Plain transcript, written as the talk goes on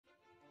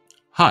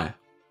Hi,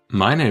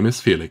 my name is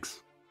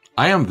Felix.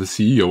 I am the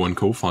CEO and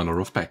co-founder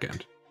of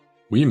Backend.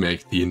 We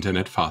make the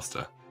internet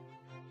faster.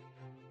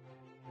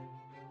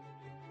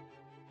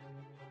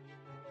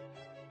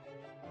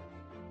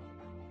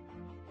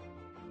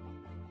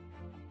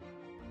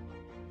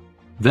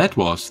 That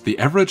was the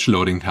average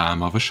loading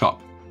time of a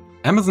shop.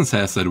 Amazon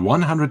says that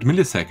 100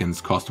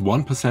 milliseconds cost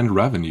 1%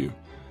 revenue.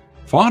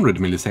 400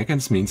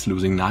 milliseconds means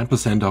losing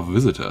 9% of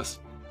visitors.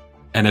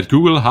 And at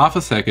Google, half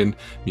a second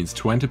means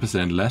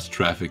 20% less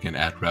traffic and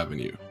ad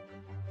revenue.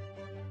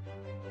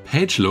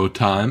 Page load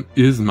time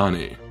is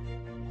money.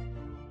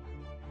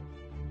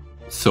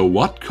 So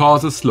what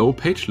causes slow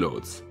page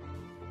loads?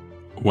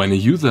 When a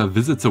user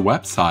visits a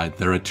website,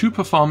 there are two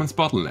performance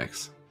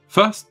bottlenecks.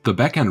 First, the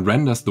backend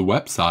renders the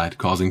website,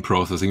 causing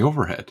processing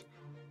overhead.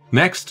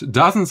 Next,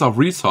 dozens of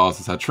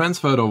resources are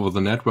transferred over the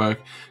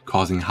network,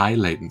 causing high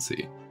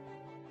latency.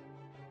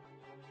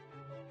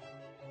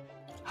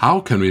 How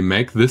can we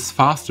make this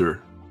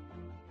faster?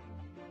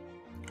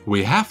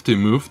 We have to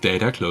move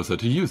data closer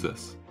to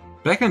users.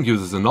 Backend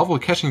uses a novel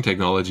caching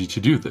technology to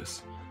do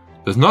this.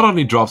 This not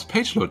only drops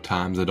page load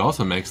times, it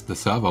also makes the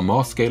server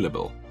more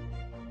scalable.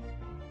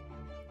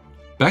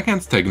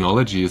 Backend's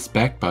technology is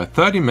backed by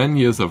 30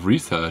 man-years of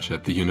research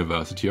at the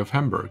University of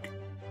Hamburg.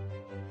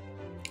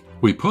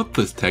 We put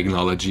this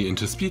technology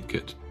into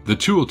SpeedKit, the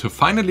tool to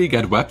finally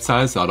get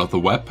websites out of the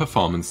web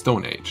performance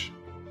stone age.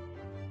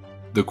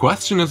 The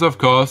question is, of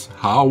course,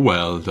 how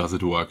well does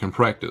it work in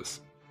practice?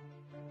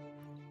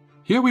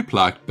 Here we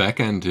plugged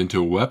Backend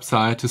into a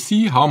website to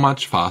see how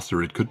much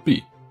faster it could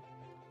be.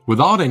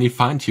 Without any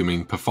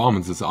fine-tuning,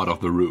 performance is out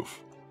of the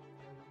roof.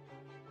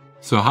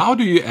 So how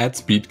do you add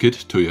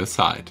SpeedKit to your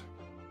site?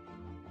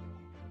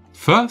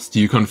 First,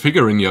 you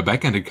configure in your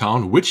Backend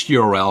account which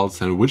URLs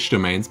and which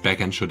domains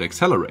Backend should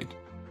accelerate.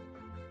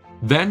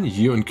 Then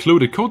you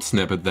include a code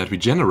snippet that we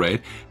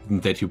generate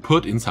and that you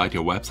put inside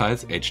your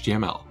website's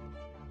HTML.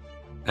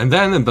 And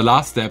then in the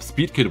last step,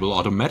 SpeedKit will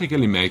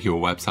automatically make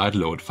your website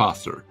load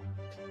faster.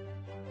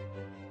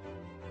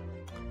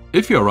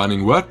 If you're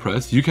running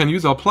WordPress, you can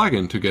use our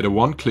plugin to get a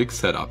one-click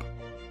setup.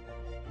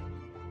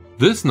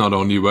 This not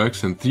only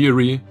works in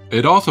theory,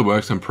 it also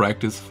works in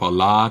practice for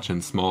large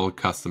and small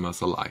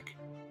customers alike.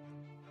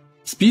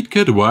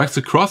 SpeedKit works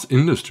across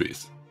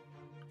industries.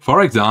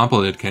 For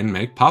example, it can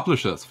make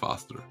publishers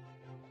faster.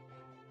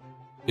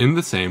 In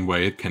the same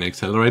way, it can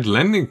accelerate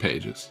landing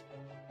pages.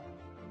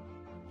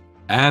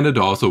 And it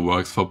also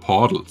works for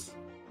portals.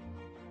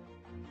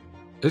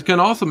 It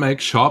can also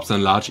make shops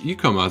and large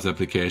e-commerce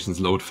applications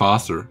load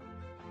faster.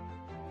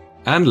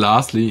 And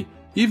lastly,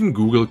 even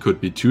Google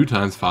could be 2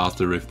 times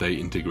faster if they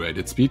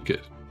integrated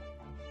SpeedKit.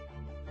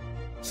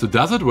 So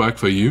does it work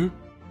for you?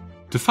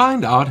 To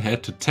find out,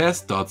 head to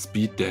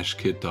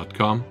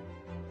test.speed-kit.com,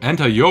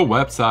 enter your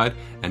website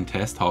and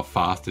test how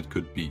fast it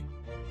could be.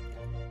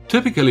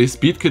 Typically,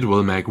 SpeedKit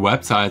will make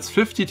websites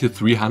 50 to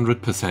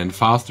 300%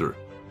 faster.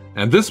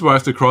 And this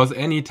works across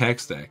any tech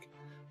stack.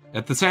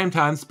 At the same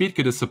time,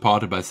 SpeedKit is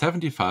supported by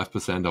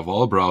 75% of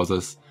all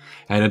browsers,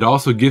 and it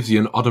also gives you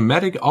an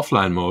automatic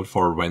offline mode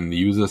for when the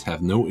users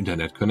have no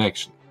internet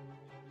connection.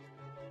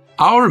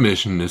 Our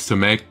mission is to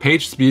make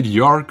page speed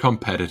your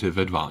competitive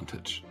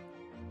advantage.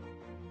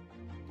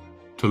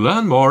 To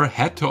learn more,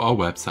 head to our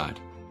website.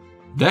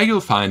 There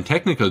you'll find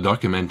technical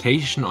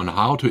documentation on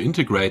how to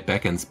integrate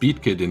Backend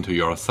SpeedKit into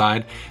your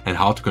site and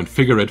how to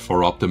configure it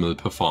for optimal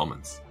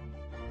performance.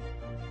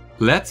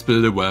 Let's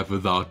build a web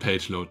without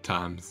page load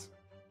times.